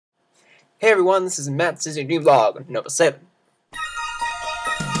Hey everyone, this is Matt's Disney Dream Vlog, number 7.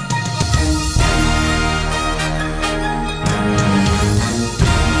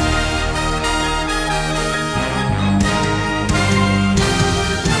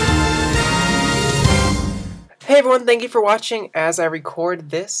 Hey everyone, thank you for watching as I record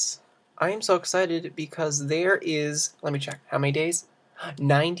this. I am so excited because there is, let me check, how many days?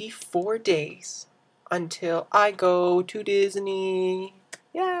 94 days until I go to Disney.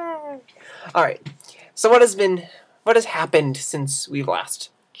 Yay! Alright, so what has happened since we've last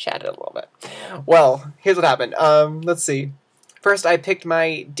chatted a little bit? Well, here's what happened. Let's see. First, I picked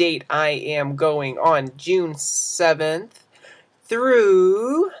my date. I am going on June 7th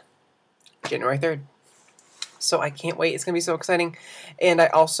through January 3rd. So I can't wait. It's going to be so exciting. And I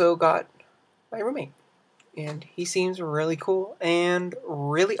also got my roommate. And he seems really cool and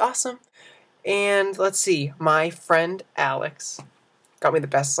really awesome. And let's see. My friend Alex got me the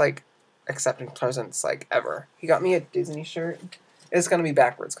best, acceptance presents, ever. He got me a Disney shirt. It's going to be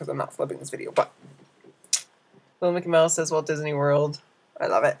backwards because I'm not flipping this video. But Little Mickey Mouse says Walt Disney World. I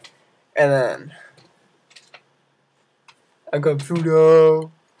love it. And then I got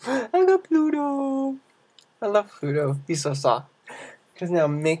Pluto. I got Pluto. I love Pluto. He's so soft. Because now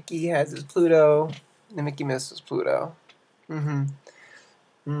Mickey has his Pluto. And Mickey misses Pluto. I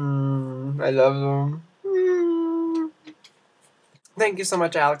love them. Thank you so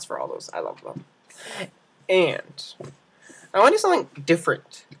much, Alex, for all those. I love them. And I want to do something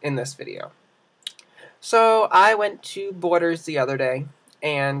different in this video. So I went to Borders the other day,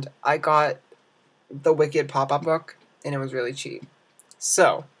 and I got the Wicked Pop-Up book, and it was really cheap.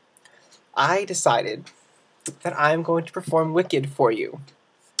 So I decided that I'm going to perform Wicked for you.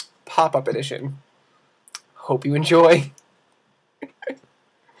 Pop-Up edition. Hope you enjoy.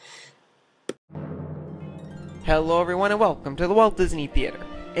 Hello everyone and welcome to the Walt Disney Theater.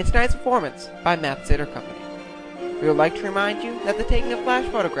 It's tonight's performance by Matt's Theater Company. We would like to remind you that the taking of flash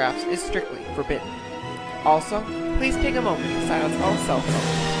photographs is strictly forbidden. Also, please take a moment to silence all cell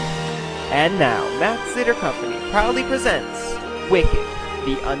phones. And now, Matt's Theater Company proudly presents Wicked,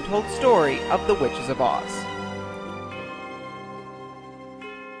 the untold story of the Witches of Oz.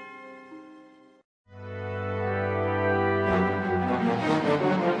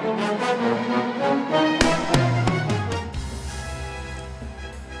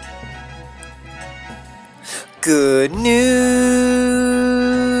 Good news!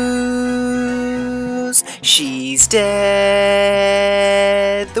 She's dead!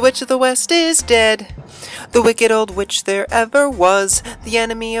 The Witch of the West is dead! The wicked old witch there ever was, the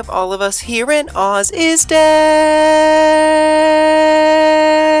enemy of all of us here in Oz, is dead!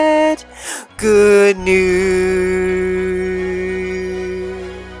 Good news!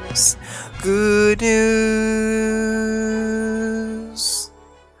 Good news!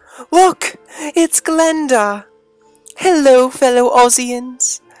 Look! It's Glenda! Hello, fellow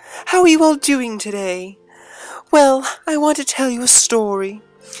Ozians. How are you all doing today? Well, I want to tell you a story.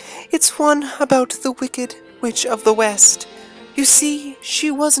 It's one about the Wicked Witch of the West. You see, she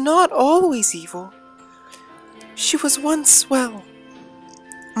was not always evil. She was once, well,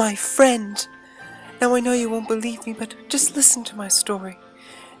 my friend. Now I know you won't believe me, but just listen to my story,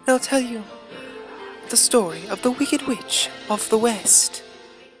 and I'll tell you the story of the Wicked Witch of the West.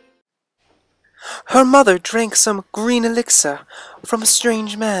 Her mother drank some green elixir from a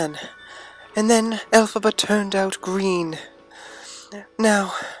strange man, and then Elphaba turned out green.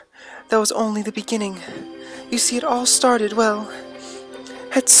 Now, that was only the beginning. You see, it all started, well,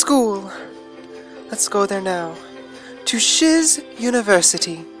 at school. Let's go there now. To Shiz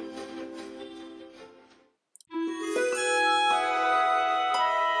University.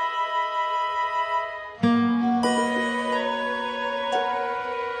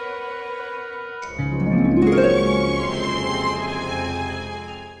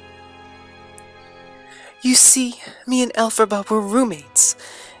 You see, me and Elphaba were roommates,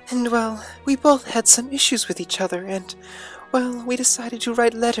 and, well, we both had some issues with each other, and, well, we decided to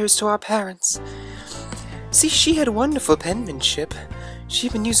write letters to our parents. See, she had wonderful penmanship. She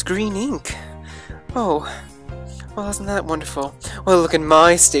even used green ink. Oh, well, isn't that wonderful? Well, look at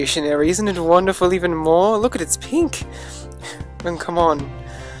my stationery. Isn't it wonderful even more? Look at it's pink. And come on.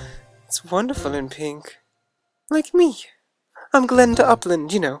 It's wonderful in pink. Like me. I'm Glenda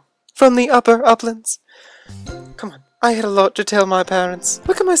Upland, you know, from the upper uplands. Come on, I had a lot to tell my parents.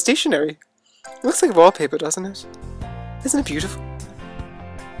 Look at my stationery. It looks like wallpaper, doesn't it? Isn't it beautiful?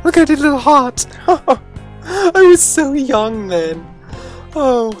 Look at it, little heart. I was so young then.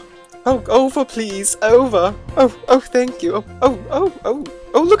 Oh, over please, over. Oh, thank you. Oh,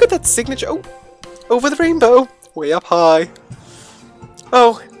 look at that signature. Oh, over the rainbow, way up high.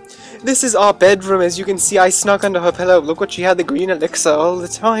 Oh, This is our bedroom. As you can see, I snuck under her pillow. Look what she had, the green elixir all the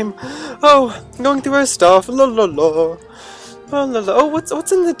time. Oh, going through her stuff. La la la. Oh, la la. Oh,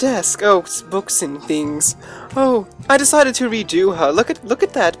 what's in the desk? Oh, it's books and things. Oh, I decided to redo her. Look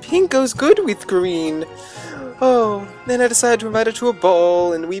at that. Pink goes good with green. Oh, then I decided to invite her to a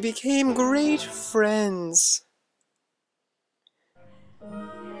ball, and we became great friends.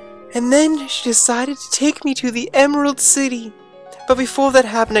 And then she decided to take me to the Emerald City. But before that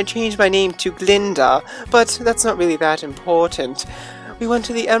happened, I changed my name to Glinda, but that's not really that important. We went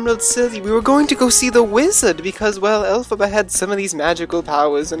to the Emerald City. We were going to go see the wizard because, well, Elphaba had some of these magical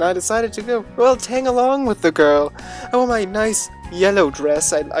powers, and I decided to go, well, tag along with the girl. I wore my nice yellow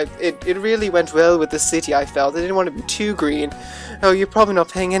dress. It really went well with the city, I felt. I didn't want to be too green. Oh, you're probably not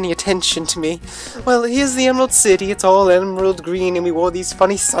paying any attention to me. Well, here's the Emerald City. It's all emerald green, and we wore these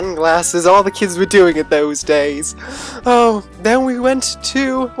funny sunglasses. All the kids were doing it those days. Oh, then we went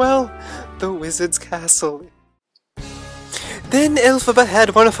to, well, the wizard's castle. Then Elphaba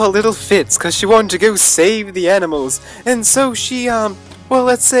had one of her little fits, cause she wanted to go save the animals, and so she, well,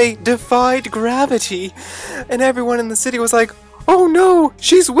 let's say, defied gravity, and everyone in the city was like, oh no,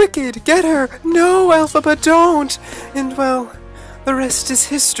 she's wicked, get her, no, Elphaba, don't, and well, the rest is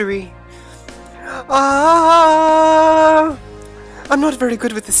history. Ah, I'm not very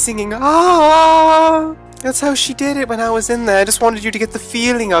good with the singing, ah, that's how she did it when I was in there, I just wanted you to get the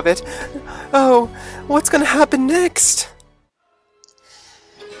feeling of it. Oh, what's gonna happen next?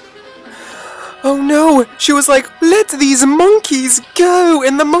 Oh no! She was like, let these monkeys go!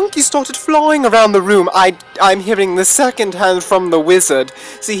 And the monkeys started flying around the room. I'm hearing the second hand from the wizard.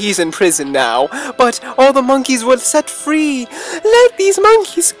 See, he's in prison now. But all the monkeys were set free. Let these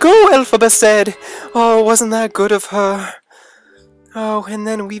monkeys go, Elphaba said. Oh, wasn't that good of her? Oh, and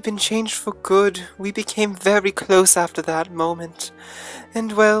then we've been changed for good. We became very close after that moment.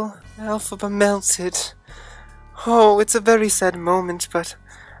 And well, Elphaba melted. Oh, it's a very sad moment, but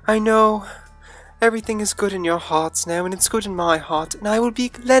I know everything is good in your hearts now, and it's good in my heart, and I will be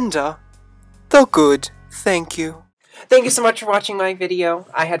Glenda, the good. Thank you. Thank you so much for watching my video.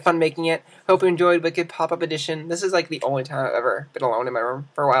 I had fun making it. Hope you enjoyed Wicked Pop-Up Edition. This is like the only time I've ever been alone in my room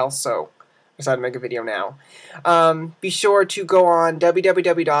for a while, so I decided to make a video now. Be sure to go on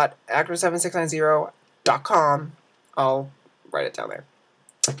www.actor7690.com. I'll write it down there.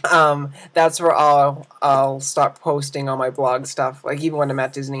 That's where I'll start posting all my blog stuff, like even when I'm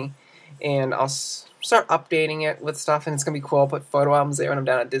at Disney. And I'll start updating it with stuff, and it's going to be cool. I'll put photo albums there when I'm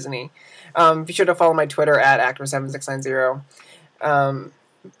down at Disney. Be sure to follow my Twitter at actor7690. I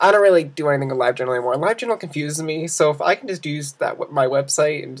don't really do anything with LiveJournal anymore. LiveJournal confuses me, so if I can just use my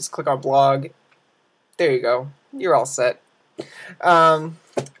website and just click on blog, there you go. You're all set.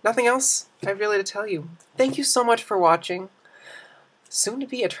 Nothing else I have really to tell you. Thank you so much for watching.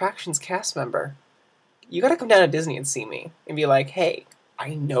 Soon-to-be Attractions cast member. You gotta come down to Disney and see me, and be like, hey,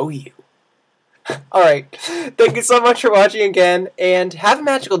 I know you. Alright, thank you so much for watching again, and have a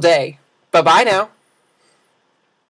magical day. Bye-bye now.